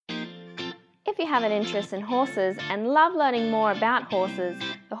you have an interest in horses and love learning more about horses,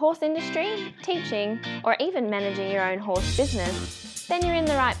 the horse industry, teaching, or even managing your own horse business, then you're in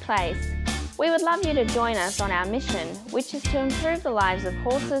the right place. We would love you to join us on our mission, which is to improve the lives of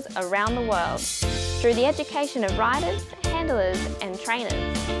horses around the world through the education of riders, handlers, and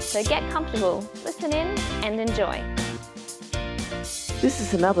trainers. So get comfortable, listen in, and enjoy. This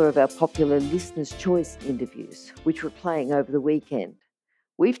is another of our popular Listener's Choice interviews, which we're playing over the weekend.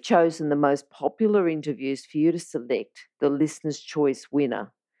 We've chosen the most popular interviews for you to select the Listener's Choice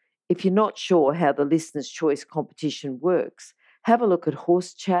winner. If you're not sure how the Listener's Choice competition works, have a look at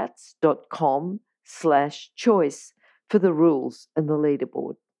horsechats.com/choice for the rules and the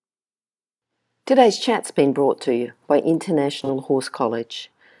leaderboard. Today's chat's been brought to you by International Horse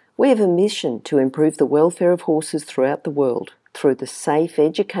College. We have a mission to improve the welfare of horses throughout the world through the safe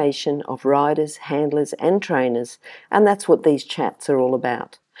education of riders, handlers and trainers, and that's what these chats are all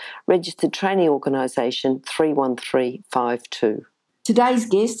about. Registered Training Organisation 31352. Today's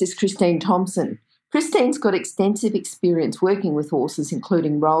guest is Christine Thompson. Christine's got extensive experience working with horses,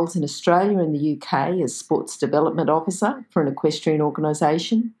 including roles in Australia and the UK as Sports Development Officer for an equestrian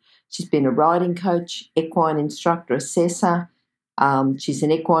organisation. She's been a riding coach, equine instructor, assessor. She's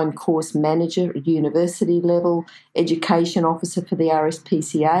an equine course manager at university level, education officer for the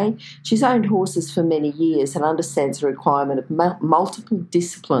RSPCA. She's owned horses for many years and understands the requirement of multiple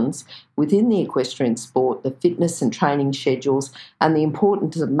disciplines within the equestrian sport, the fitness and training schedules, and the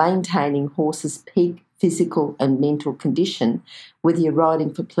importance of maintaining horses' peak physical and mental condition, whether you're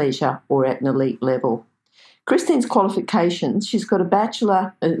riding for pleasure or at an elite level. Christine's qualifications, she's got a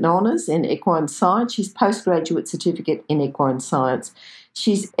Bachelor in Honours in Equine Science. She's postgraduate certificate in Equine Science.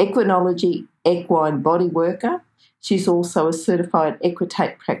 She's Equinology Equine Body Worker. She's also a certified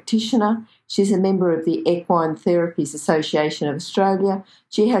equitate practitioner. She's a member of the Equine Therapies Association of Australia.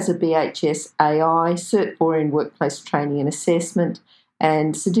 She has a BHS AI, Cert 4 in Workplace Training and Assessment,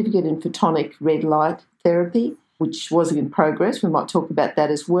 and certificate in photonic red light therapy, which was in progress. We might talk about that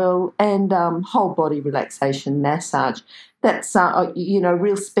as well, and whole body relaxation massage. That's,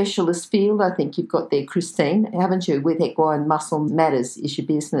 real specialist field I think you've got there, Christine, haven't you, with Equine Muscle Matters is your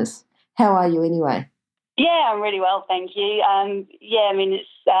business. How are you anyway? Yeah, I'm really well, thank you. It's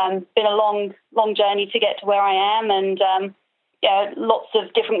been a long journey to get to where I am, and lots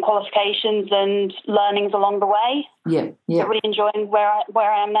of different qualifications and learnings along the way. Yeah. So really enjoying where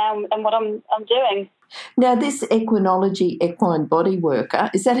I am now and what I'm doing. Now, this Equinology Equine Body Worker,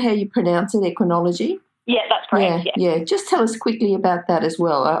 is that how you pronounce it, Equinology? Yeah, that's correct. Yeah. Just tell us quickly about that as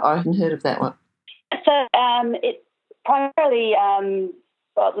well. I hadn't heard of that one. So it's primarily,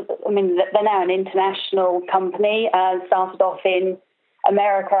 they're now an international company. Started off in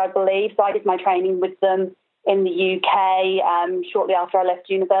America, I believe. So I did my training with them in the UK shortly after I left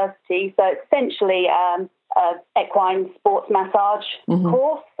university. So it's essentially an equine sports massage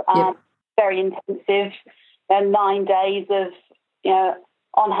course. Very intensive, 9 days of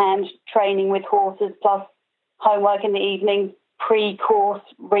on-hand training with horses, plus homework in the evening, pre-course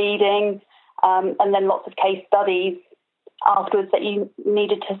reading, and then lots of case studies afterwards that you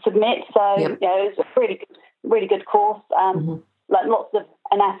needed to submit. So it was a really good course, like lots of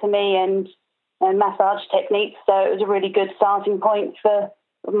anatomy and massage techniques. So it was a really good starting point for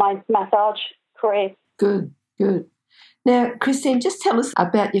my massage career. Good. Now, Christine, just tell us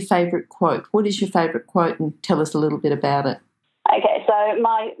about your favourite quote. What is your favourite quote, and tell us a little bit about it. Okay, so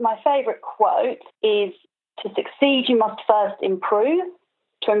my favourite quote is, to succeed you must first improve,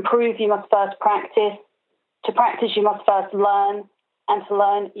 to improve you must first practice, to practice you must first learn, and to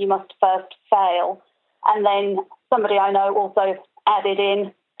learn you must first fail. And then somebody I know also added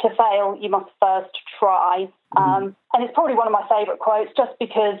in, to fail you must first try. And it's probably one of my favourite quotes just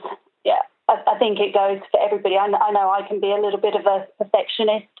because, I think it goes for everybody. I know I can be a little bit of a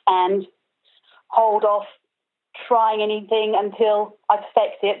perfectionist and hold off trying anything until I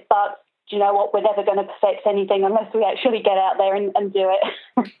perfect it, but do you know what? We're never going to perfect anything unless we actually get out there and do it.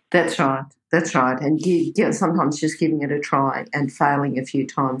 That's right. And sometimes just giving it a try and failing a few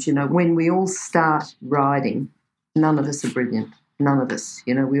times. When we all start riding, none of us are brilliant. None of us.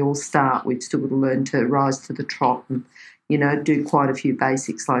 We all start. We've still got to learn to rise to the trot and do quite a few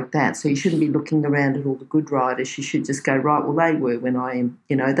basics like that. So you shouldn't be looking around at all the good riders. You should just go, right, well, they were when I am,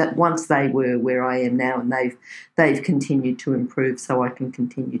 that once they were where I am now, and they've continued to improve, so I can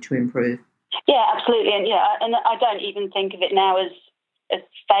continue to improve. Yeah, absolutely. And and I don't even think of it now as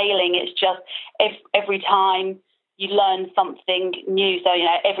failing. It's just every time you learn something new. So,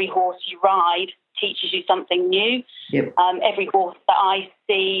 every horse you ride teaches you something new. Yep. Every horse that I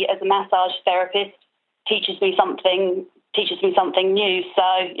see as a massage therapist teaches me something new. So,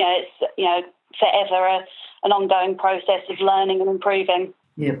 it's forever an ongoing process of learning and improving.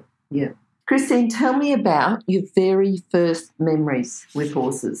 Yeah, yeah. Christine, tell me about your very first memories with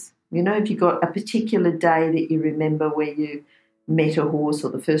horses. You know, have you got a particular day that you remember where you met a horse, or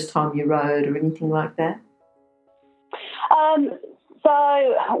the first time you rode, or anything like that?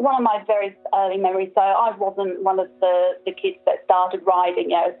 So one of my very early memories, so I wasn't one of the kids that started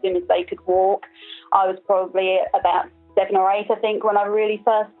riding, as soon as they could walk. I was probably about 7 or 8, I think, when I really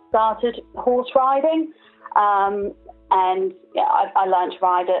first started horse riding. And I learned to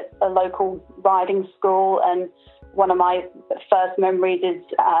ride at a local riding school, and one of my first memories is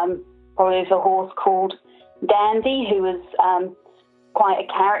probably of a horse called Dandy, who was quite a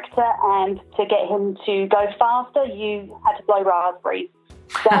character, and to get him to go faster, you had to blow raspberries.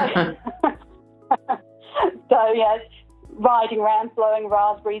 So yeah, riding around blowing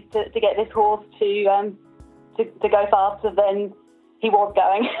raspberries to get this horse to go faster than he was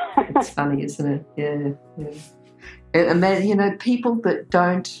going. It's funny, isn't it? Yeah. And people that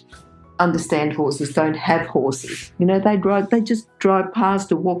don't understand horses don't have horses. They just drive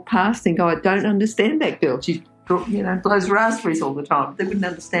past or walk past and go, I don't understand that girl. She blows raspberries all the time. They wouldn't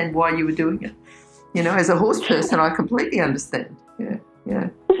understand why you were doing it. As a horse person, I completely understand. Yeah.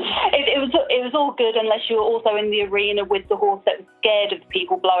 It was all good unless you were also in the arena with the horse that was scared of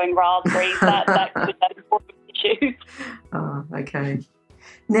people blowing raspberries. that could have issues. Oh, okay.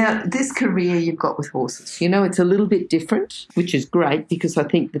 Now, this career you've got with horses, it's a little bit different, which is great because I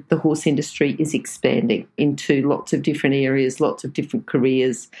think that the horse industry is expanding into lots of different areas, lots of different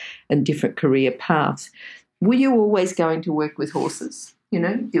careers and different career paths. Were you always going to work with horses?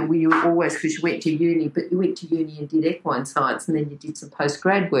 Were you always, because you went to uni, but you went to uni and did equine science, and then you did some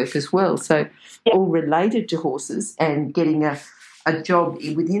post-grad work as well. So all related to horses and getting a job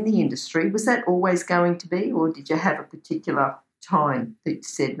within the industry. Was that always going to be, or did you have a particular time that you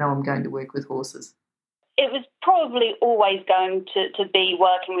said, no, I'm going to work with horses? It was probably always going to be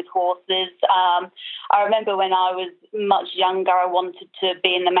working with horses. I remember when I was much younger, I wanted to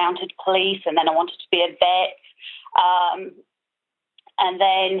be in the mounted police, and then I wanted to be a vet. And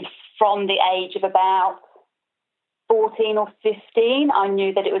then from the age of about 14 or 15, I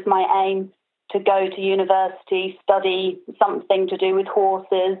knew that it was my aim to go to university, study something to do with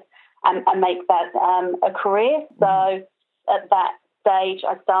horses, and make that a career. So at that stage,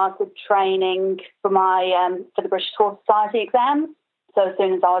 I started training for the British Horse Society exams. So as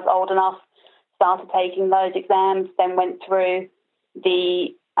soon as I was old enough, started taking those exams, then went through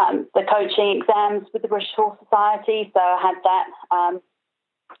the coaching exams with the British Horse Society. So I had that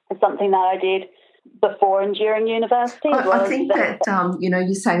as something that I did before and during university. I think that,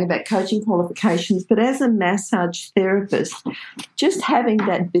 you're saying about coaching qualifications, but as a massage therapist, just having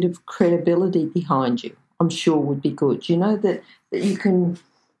that bit of credibility behind you, I'm sure would be good. That you can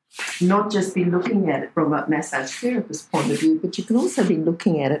not just be looking at it from a massage therapist point of view, but you can also be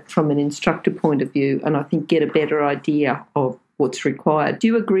looking at it from an instructor point of view, and I think get a better idea of what's required. Do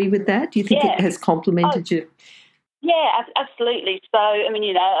you agree with that? Do you think it has complemented you? Yeah, absolutely. So,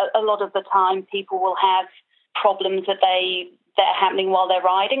 a lot of the time people will have problems that are happening while they're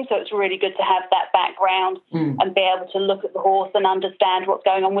riding. So it's really good to have that background and be able to look at the horse and understand what's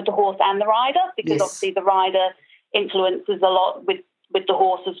going on with the horse and the rider, because obviously the rider influences a lot with the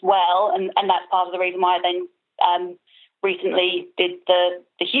horse as well. And that's part of the reason why I then recently did the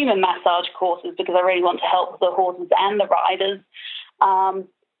human massage courses, because I really want to help the horses and the riders.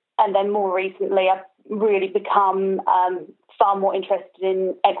 And then more recently, I've really become far more interested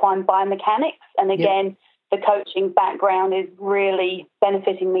in equine biomechanics. And again, the coaching background is really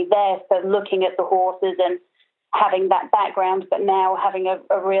benefiting me there. So looking at the horses and having that background, but now having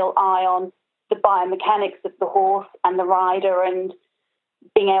a real eye on the biomechanics of the horse and the rider, and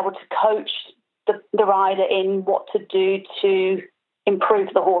being able to coach the rider in what to do to improve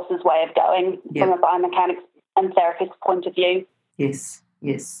the horse's way of going from a biomechanics and therapist point of view. Yes.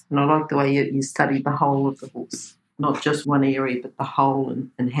 And I like the way you study the whole of the horse, not just one area, but the whole,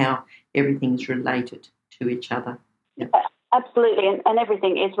 and how everything's related to each other. Yeah. Absolutely, and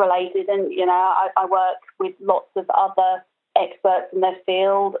everything is related. And, I work with lots of other experts in their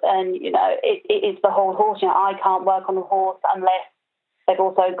field, and, it is the whole horse. I can't work on a horse unless they've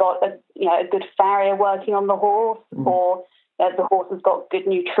also got a good farrier working on the horse, or the horse has got good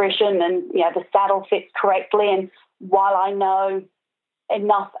nutrition, and, the saddle fits correctly. And while I know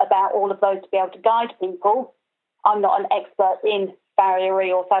enough about all of those to be able to guide people, I'm not an expert in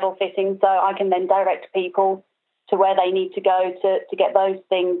farriery or saddle fitting, so I can then direct people to where they need to go to get those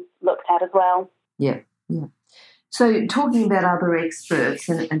things looked at as well. Yeah. So talking about other experts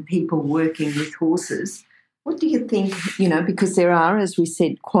and people working with horses, What do you think, because there are, as we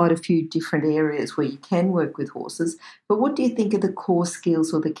said, quite a few different areas where you can work with horses, but what do you think are the core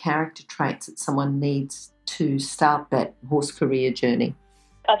skills or the character traits that someone needs to start that horse career journey?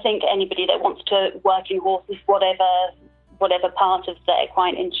 I think anybody that wants to work in horses, whatever part of the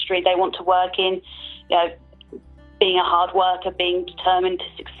equine industry they want to work in, being a hard worker, being determined to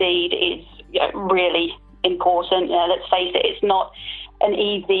succeed is really important. Let's face it, it's not an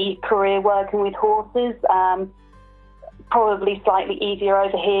easy career working with horses. Probably slightly easier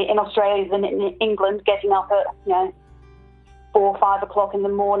over here in Australia than in England, getting up at 4 or 5 o'clock in the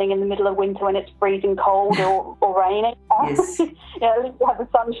morning in the middle of winter when it's freezing cold or raining. Yes. At least you have the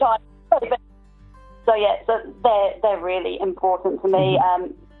sunshine. So they're really important to me.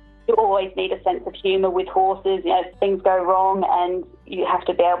 Mm-hmm. You always need a sense of humour with horses. Things go wrong and you have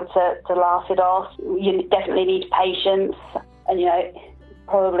to be able to laugh it off. You definitely need patience. And,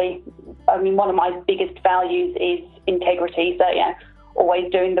 one of my biggest values is integrity. So, always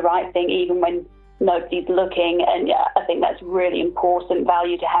doing the right thing even when nobody's looking. And, I think that's really important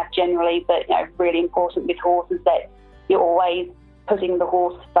value to have generally, but, really important with horses that you're always putting the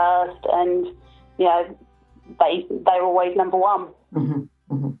horse first and, they're always number one. Mm-hmm.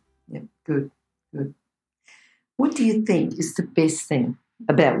 Mm-hmm. Yeah, good. What do you think is the best thing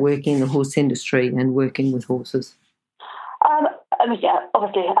about working in the horse industry and working with horses?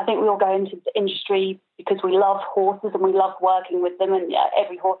 Obviously, I think we all go into the industry because we love horses and we love working with them. And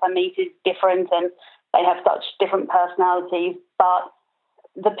every horse I meet is different and they have such different personalities. But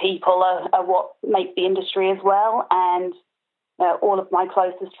the people are what make the industry as well. And all of my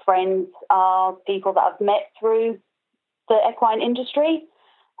closest friends are people that I've met through the equine industry.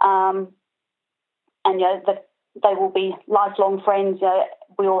 They will be lifelong friends.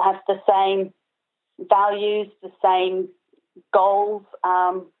 We all have the same values, the same goals,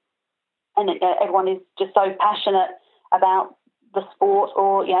 and everyone is just so passionate about the sport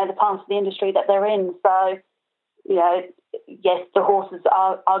or the part of the industry that they're in. So yes, the horses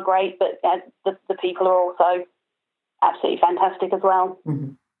are great, but the people are also absolutely fantastic as well.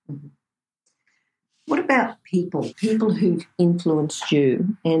 Mm-hmm. Mm-hmm. What about people who've influenced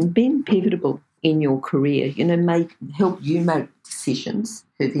you and been pivotal in your career, helped you make decisions,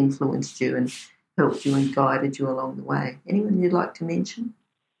 who've influenced you and helped you and guided you along the way? Anyone you'd like to mention?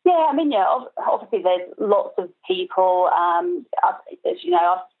 Yeah, obviously there's lots of people. As you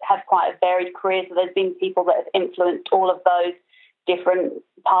know, I've had quite a varied career, so there's been people that have influenced all of those different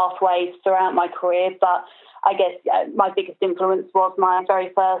pathways throughout my career. But I guess my biggest influence was my very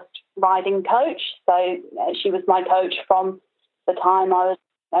first riding coach. So she was my coach from the time I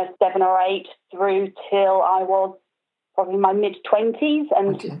was 7 or 8 through till I was probably my mid-20s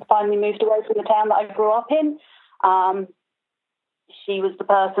and finally moved away from the town that I grew up in. She was the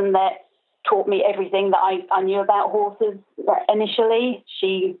person that taught me everything that I knew about horses initially.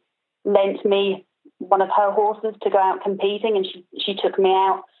 She lent me one of her horses to go out competing, and she took me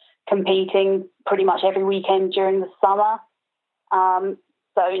out competing pretty much every weekend during the summer.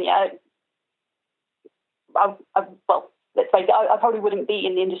 Let's face it, I probably wouldn't be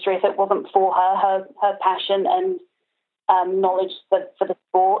in the industry if it wasn't for her passion and knowledge for the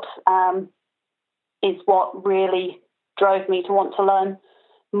sport is what really drove me to want to learn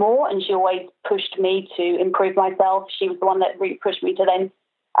more, and she always pushed me to improve myself. She was the one that really pushed me to then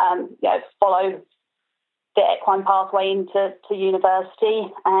follow the equine pathway into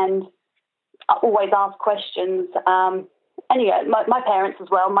university and always ask questions. My parents as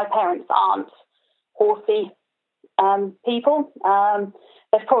well. My parents aren't horsey people.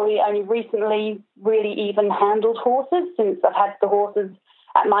 They've probably only recently really even handled horses since I've had the horses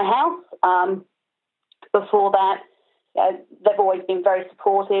at my house. Before that, they've always been very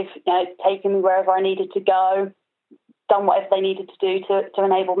supportive, taking me wherever I needed to go, done whatever they needed to do to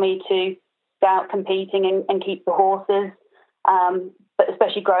enable me to go out competing and keep the horses. But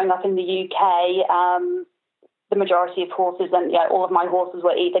especially growing up in the UK, the majority of horses and all of my horses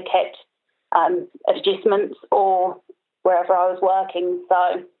were either kept at agistments or wherever I was working.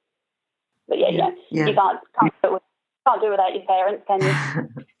 So, but you can't do without your parents, can you?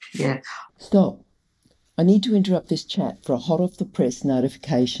 Yeah. Stop. I need to interrupt this chat for a hot off the press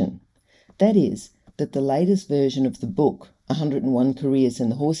notification. That is, that the latest version of the book, 101 Careers in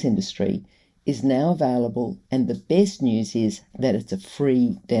the Horse Industry, is now available, and the best news is that it's a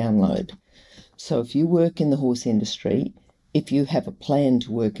free download. So if you work in the horse industry, if you have a plan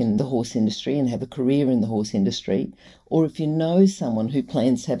to work in the horse industry and have a career in the horse industry, or if you know someone who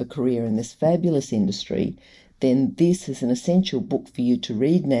plans to have a career in this fabulous industry, then this is an essential book for you to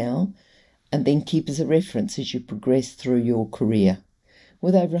read now and then keep as a reference as you progress through your career.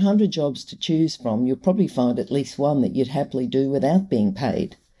 With over 100 jobs to choose from, you'll probably find at least one that you'd happily do without being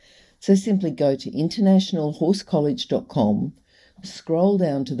paid. So simply go to internationalhorsecollege.com, scroll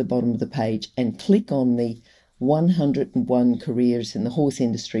down to the bottom of the page and click on the 101 Careers in the Horse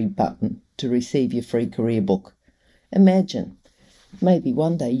Industry button to receive your free career book. Imagine, maybe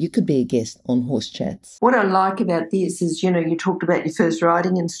one day you could be a guest on Horse Chats. What I like about this is, you talked about your first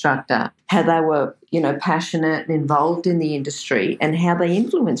riding instructor, how they were, passionate and involved in the industry and how they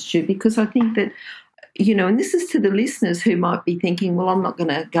influenced you, because I think that, and this is to the listeners who might be thinking, well, I'm not going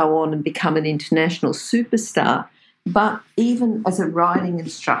to go on and become an international superstar. But even as a riding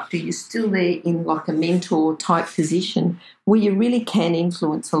instructor, you're still there in like a mentor type position where you really can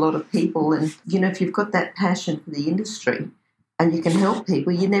influence a lot of people. And, if you've got that passion for the industry and you can help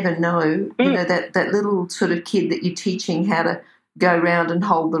people, you never know, that little sort of kid that you're teaching how to go around and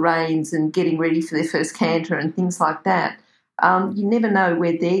hold the reins and getting ready for their first canter and things like that. You never know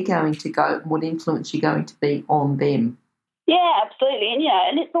where they're going to go and what influence you're going to be on them. Yeah, absolutely.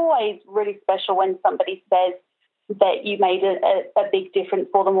 And it's always really special when somebody says that you made a big difference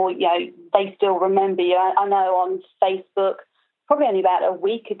for them, or, they still remember you. I know on Facebook, probably only about a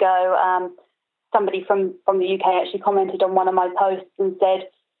week ago, somebody from the UK actually commented on one of my posts and said,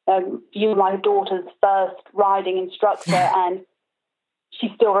 you were my daughter's first riding instructor, and she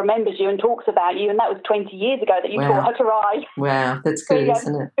still remembers you and talks about you, and that was 20 years ago that you taught her to ride. Wow, that's good,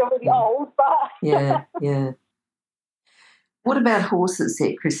 isn't it? You're really old, but... Yeah. What about horses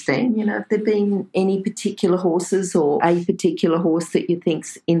there, Christine? Have there been any particular horses or a particular horse that you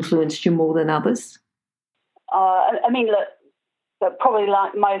think's influenced you more than others? Look, probably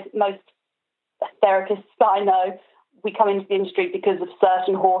like most therapists that I know, we come into the industry because of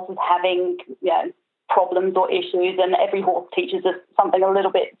certain horses having, problems or issues, and every horse teaches us something a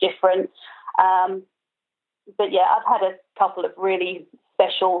little bit different. But yeah, I've had a couple of really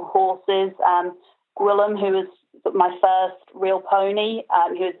special horses. Gwillem, who was my first real pony,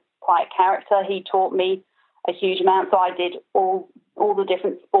 he was quite a character. He taught me a huge amount, so I did all the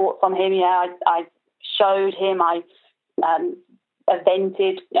different sports on him. I showed him, I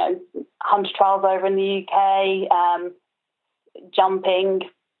evented, hunter trials over in the UK, jumping,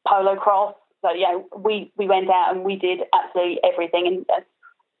 polo cross. So we went out and we did absolutely everything. And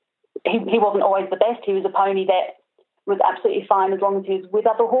he wasn't always the best. He was a pony that was absolutely fine as long as he was with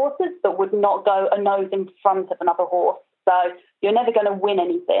other horses, but would not go a nose in front of another horse. So you're never going to win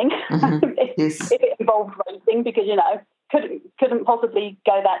anything if it involved racing, because, couldn't possibly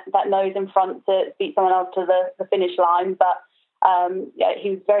go that nose in front to beat someone else to the finish line. But, he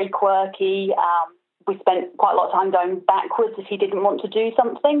was very quirky. We spent quite a lot of time going backwards if he didn't want to do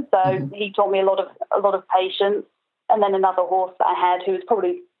something. So he taught me a lot of patience. And then another horse that I had, who was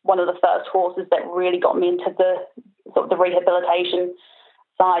probably one of the first horses that really got me into the sort of the rehabilitation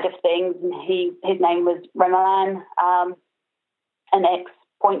side of things. And his name was Remalan, an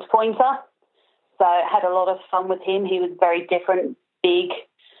ex-pointer. So I had a lot of fun with him. He was very different, big,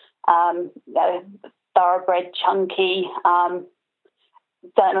 thoroughbred, chunky.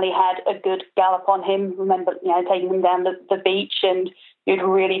 Certainly had a good gallop on him. Remember, taking him down the beach, and you'd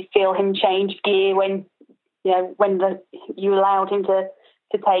really feel him change gear when you allowed him to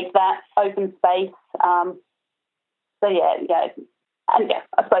take that open space. And I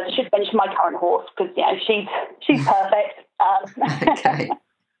suppose I should mention my current horse, because she's perfect. Okay.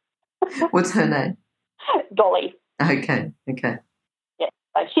 What's her name? Dolly. Okay. Yeah,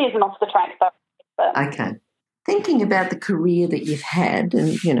 so she is an off the track though. Okay. Thinking about the career that you've had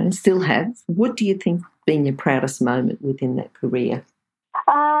and still have, what do you think has been your proudest moment within that career?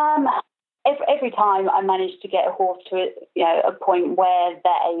 Every time I manage to get a horse to a point where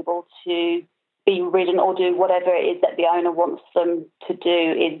they're able to be ridden or do whatever it is that the owner wants them to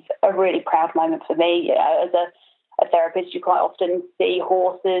do is a really proud moment for me. As a therapist, you quite often see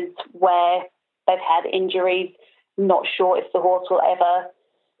horses where they've had injuries, not sure if the horse will ever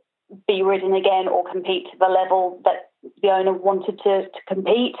be ridden again or compete to the level that the owner wanted to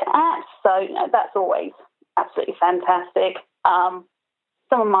compete at. So that's always absolutely fantastic.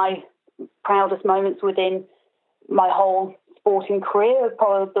 Some of my proudest moments within my whole sporting career are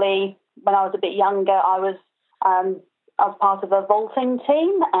probably when I was a bit younger. I was part of a vaulting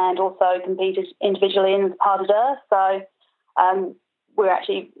team and also competed individually in the Pas de Deux. So we're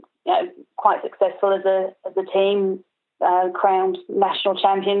actually quite successful as a team. Crowned national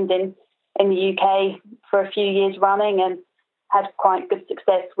champions in the UK for a few years running, and had quite good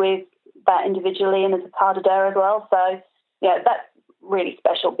success with that individually and as a Pas de Deux as well. So that's really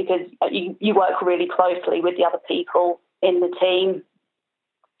special because you work really closely with the other people in the team.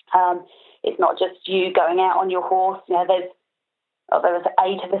 It's not just you going out on your horse. There's there was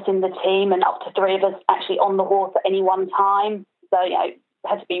 8 of us in the team and up to 3 of us actually on the horse at any one time. So,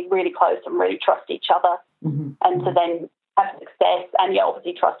 had to be really close and really trust each other, and to then have success and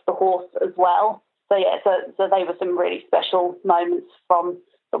obviously trust the horse as well. So so they were some really special moments from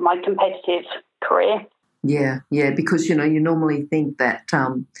my competitive career. Yeah, because you normally think that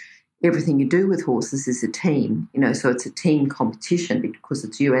everything you do with horses is a team, so it's a team competition because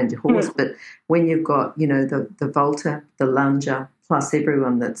it's you and your horse. But when you've got the vaulter, the lunger, plus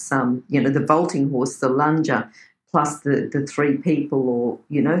everyone that's the vaulting horse, the lunger, plus the 3 people or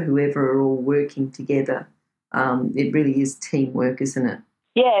whoever are all working together, it really is teamwork, isn't it?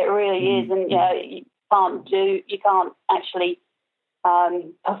 Yeah, it really is, and you can't actually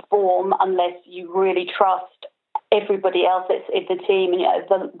perform unless you really trust everybody else in the team.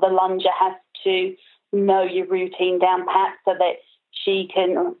 The lunger has to know your routine down pat so that she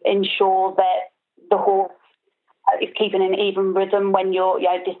can ensure that the horse is keeping an even rhythm when you're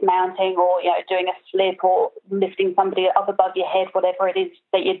dismounting or doing a flip or lifting somebody up above your head, whatever it is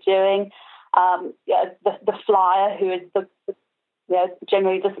that you're doing. The flyer, who is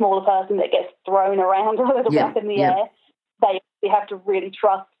generally the smaller person that gets thrown around a little bit up in the air, they have to really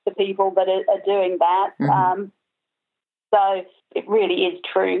trust the people that are doing that. So it really is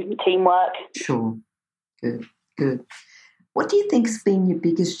true teamwork. Sure. Good. What do you think's been your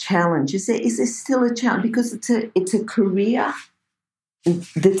biggest challenge? Is there still a challenge? Because it's a career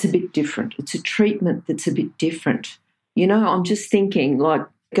that's a bit different. It's a treatment that's a bit different. I'm just thinking, like,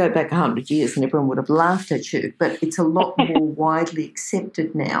 go back 100 years and everyone would have laughed at you, but it's a lot more widely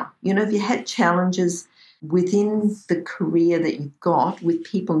accepted now. Have you had challenges within the career that you've got with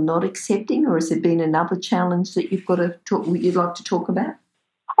people not accepting, or has there been another challenge that you've got to talk, you'd like to talk about?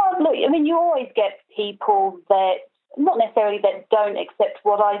 Oh, look, you always get people that, not necessarily that don't accept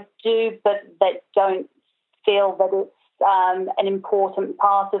what I do, but that don't feel that it's an important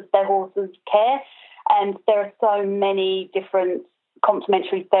part of their horse's care. And there are so many different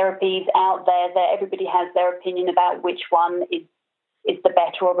complementary therapies out there that everybody has their opinion about which one is the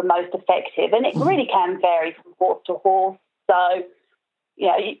better or the most effective. And it really can vary from horse to horse. So,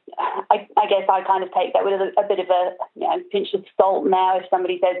 I guess I kind of take that with a bit of a pinch of salt now. If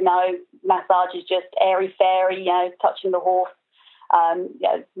somebody says, no, massage is just airy-fairy, touching the horse,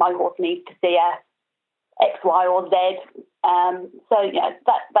 my horse needs to see a X, Y, or Z. So,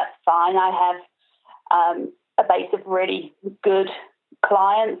 that's fine. I have a base of really good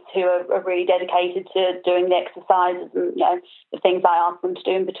clients who are really dedicated to doing the exercises and the things I ask them to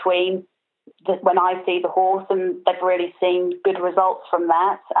do in between when I see the horse, and they've really seen good results from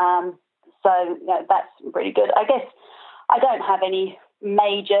that. So that's really good. I guess I don't have any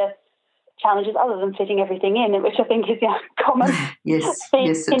major challenges other than fitting everything in, which I think is common. yes,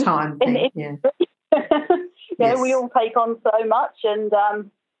 a time thing. Yes. We all take on so much, and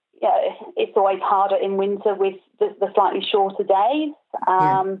it's always harder in winter with the slightly shorter days.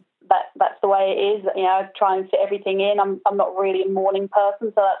 That's the way it is. I try and fit everything in. I'm not really a morning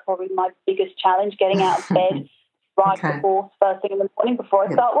person, so that's probably my biggest challenge, getting out of bed, ride the horse first thing in the morning before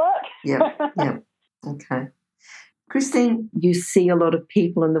I start work. Yeah. Okay. Christine, you see a lot of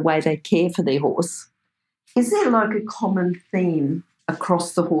people and the way they care for their horse. Is there like a common theme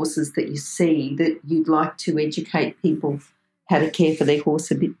across the horses that you see that you'd like to educate people how to care for their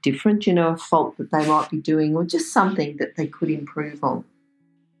horse a bit different, a fault that they might be doing, or just something that they could improve on?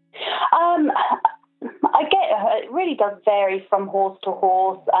 I get it really does vary from horse to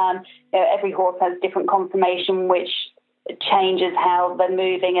horse. Every horse has different conformation, which changes how they're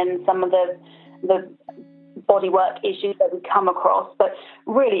moving and some of the bodywork issues that we come across. But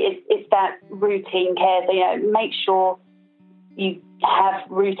really, it's that routine care. So, make sure you have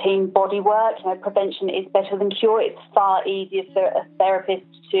routine body work. Prevention is better than cure. It's far easier for a therapist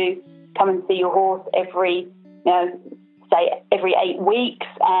to come and see your horse every 8 weeks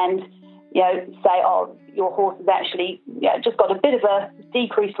and, say, oh, your horse has actually just got a bit of a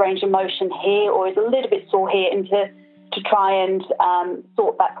decreased range of motion here or is a little bit sore here, and to try and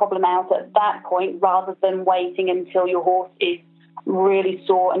sort that problem out at that point rather than waiting until your horse is really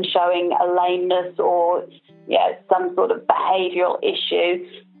sore and showing a lameness or some sort of behavioural issue.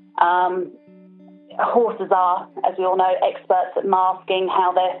 Horses are, as we all know, experts at masking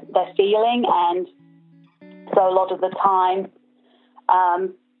how they're feeling, and so a lot of the time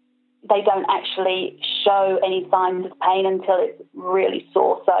they don't actually show any signs of pain until it's really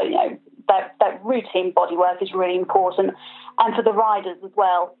sore. So, that routine body work is really important. And for the riders as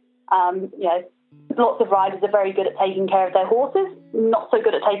well, lots of riders are very good at taking care of their horses, not so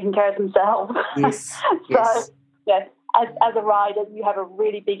good at taking care of themselves. Yes. So, as a rider, you have a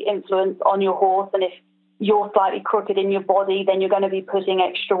really big influence on your horse, and if you're slightly crooked in your body, then you're going to be putting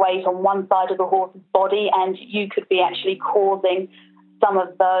extra weight on one side of the horse's body, and you could be actually causing some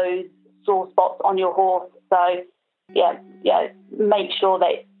of those sore spots on your horse. So, make sure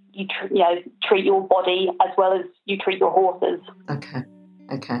that you treat your body as well as you treat your horses. Okay.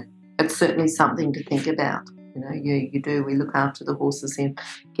 It's certainly something to think about. You do. We look after the horses and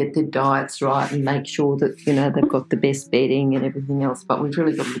get their diets right and make sure that, they've got the best bedding and everything else, but we've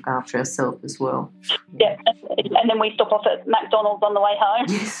really got to look after ourselves as well. Yeah, and then we stop off at McDonald's on the way home.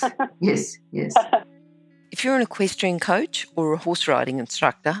 Yes. If you're an equestrian coach or a horse riding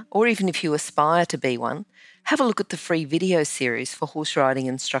instructor, or even if you aspire to be one, have a look at the free video series for horse riding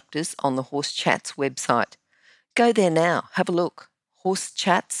instructors on the Horse Chats website. Go there now, have a look,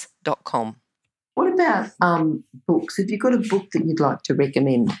 horsechats.com. What about books? Have you got a book that you'd like to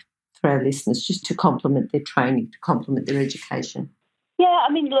recommend for our listeners just to complement their training, to complement their education? Yeah,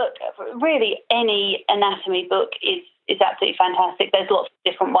 I mean, look, really any anatomy book is absolutely fantastic. There's lots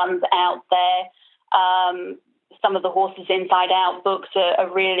of different ones out there. Some of the Horses Inside Out books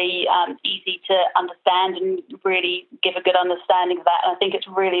are really easy to understand and really give a good understanding of that. And I think it's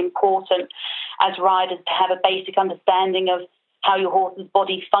really important as riders to have a basic understanding of how your horse's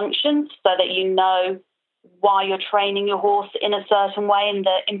body functions so that you know why you're training your horse in a certain way and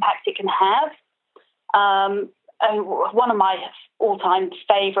the impact it can have. And one of my all-time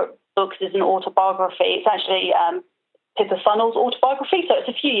favourite books is an autobiography. It's actually Pippa Funnell's autobiography, so it's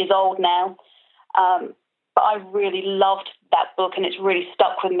a few years old now. But I really loved that book, and it's really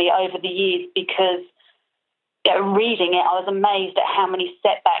stuck with me over the years because reading it, I was amazed at how many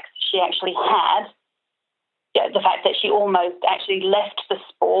setbacks she actually had. The fact that she almost actually left the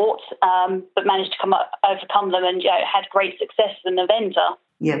sport, but managed to overcome them and had great success as an eventer.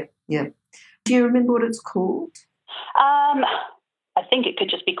 Yep. Do you remember what it's called? I think it could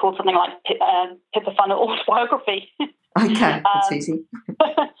just be called something like Pippa Funnell Autobiography. Okay, that's easy.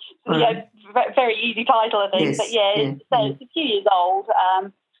 Very easy title, I think. Yes, but it's a few years old.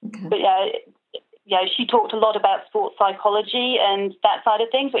 Okay. But she talked a lot about sports psychology and that side of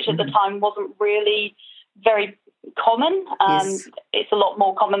things, which at the time wasn't really very common. Yes. It's a lot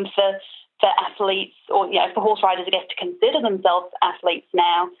more common for athletes or for horse riders, I guess, to consider themselves athletes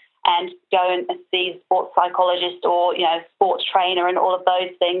now and go and see a sports psychologist or sports trainer and all of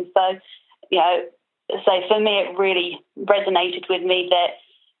those things. So so for me, it really resonated with me that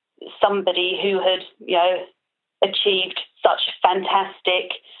somebody who had achieved such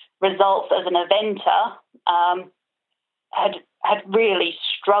fantastic results as an eventer had really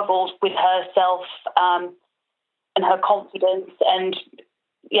struggled with herself and her confidence, and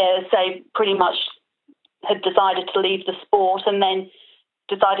pretty much had decided to leave the sport, and then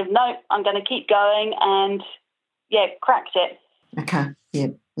decided, no, I'm going to keep going, and cracked it. Okay,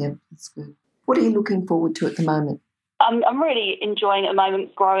 yep, that's good. What are you looking forward to at the moment? I'm really enjoying at the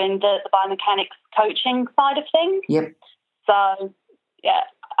moment growing the biomechanics coaching side of things. Yep. So,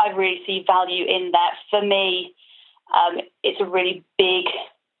 I really see value in that. For me, it's a really big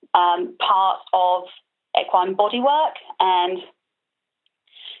part of equine bodywork, and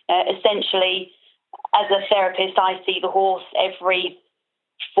essentially, as a therapist, I see the horse every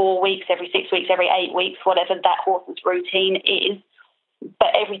 4 weeks, every 6 weeks, every 8 weeks, whatever that horse's routine is. But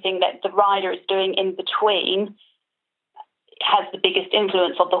everything that the rider is doing in between has the biggest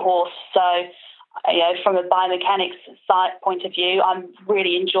influence on the horse. So, from a biomechanics side point of view, I'm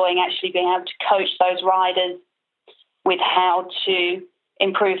really enjoying actually being able to coach those riders with how to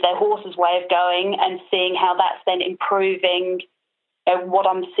improve their horse's way of going and seeing how that's then improving what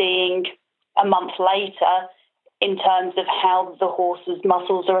I'm seeing a month later in terms of how the horse's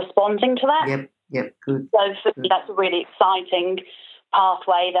muscles are responding to that. Yep, good. So for me, that's a really exciting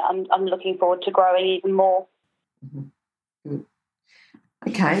pathway that I'm looking forward to growing even more. Mm-hmm. Good.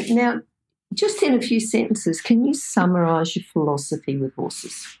 Okay, now, just in a few sentences, can you summarise your philosophy with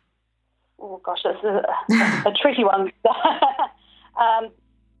horses? Oh, gosh, that's a tricky one. I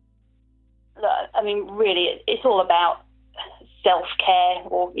mean, really, it's all about self-care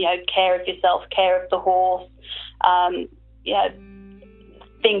or, care of yourself, care of the horse.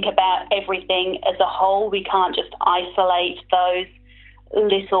 Think about everything as a whole. We can't just isolate those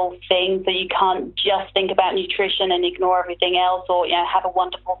little things, so you can't just think about nutrition and ignore everything else, or have a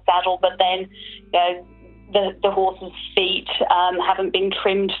wonderful saddle but then the horse's feet haven't been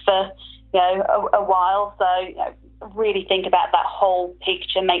trimmed for a while. So really think about that whole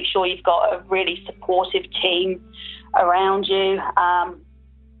picture. Make sure you've got a really supportive team around you.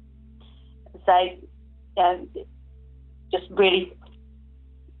 Just really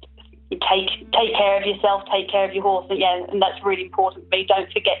take care of yourself, take care of your horse, and that's really important for me. Don't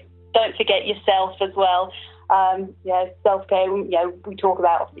forget don't forget yourself as well. Self-care, we talk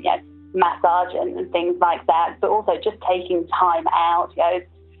about, massage and things like that, but also just taking time out.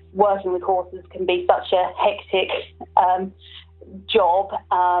 Working with horses can be such a hectic job.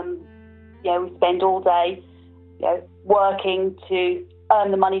 We spend all day, working to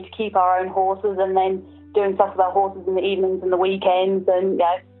earn the money to keep our own horses, and then doing stuff with our horses in the evenings and the weekends. And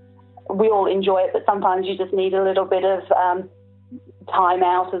we all enjoy it, but sometimes you just need a little bit of time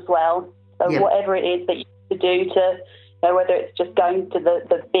out as well. So whatever it is that you do to, whether it's just going to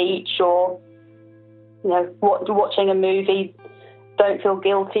the beach or, watching a movie, don't feel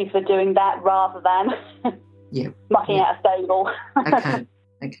guilty for doing that rather than mucking out a stable.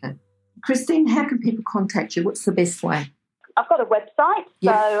 Okay. Christine, how can people contact you? What's the best way? I've got a website,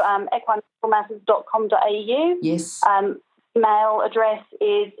 so equinemusclematters.com.au. Yes. Email address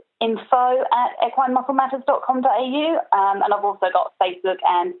is info@equinemusclematters.com.au, and I've also got Facebook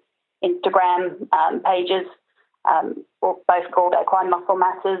and Instagram pages, both called Equine Muscle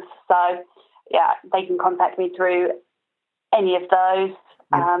Matters. So, they can contact me through any of those.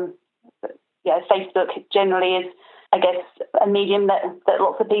 Facebook generally is, I guess, a medium that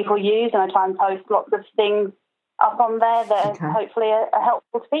lots of people use, and I try and post lots of things up on there that hopefully are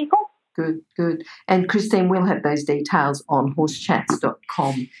helpful to people. Good. And Christine, we'll have those details on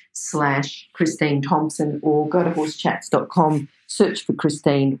horsechats.com/Christine Thompson, or go to horsechats.com, search for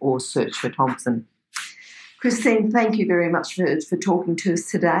Christine or search for Thompson. Christine, thank you very much for talking to us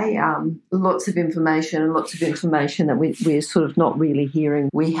today. Lots of information that we're sort of not really hearing.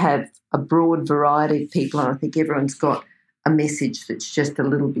 We have a broad variety of people, and I think everyone's got a message that's just a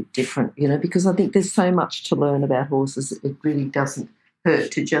little bit different, because I think there's so much to learn about horses. It really doesn't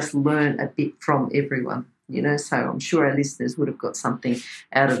hurt to just learn a bit from everyone, so I'm sure our listeners would have got something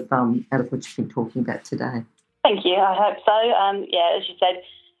out of what you've been talking about today. Thank you. I hope so. As you said,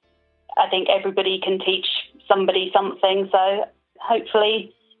 I think everybody can teach somebody something, so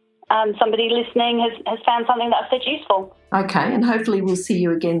hopefully somebody listening has found something that I've said useful. Okay, and hopefully we'll see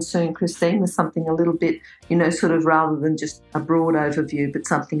you again soon, Christine, with something a little bit, sort of rather than just a broad overview, but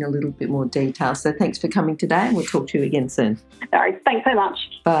something a little bit more detailed. So thanks for coming today, and we'll talk to you again soon. All right, thanks so much.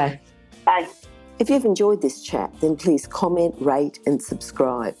 Bye. Bye. If you've enjoyed this chat, then please comment, rate and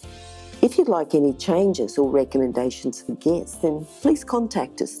subscribe. If you'd like any changes or recommendations for guests, then please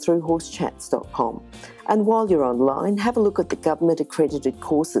contact us through horsechats.com. And while you're online, have a look at the government-accredited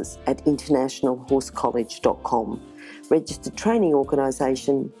courses at internationalhorsecollege.com. Registered Training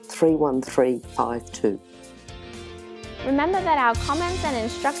Organisation 31352. Remember that our comments and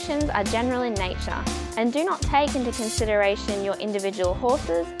instructions are general in nature and do not take into consideration your individual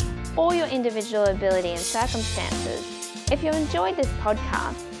horses or your individual ability and circumstances. If you enjoyed this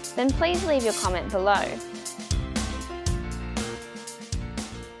podcast, then please leave your comment below.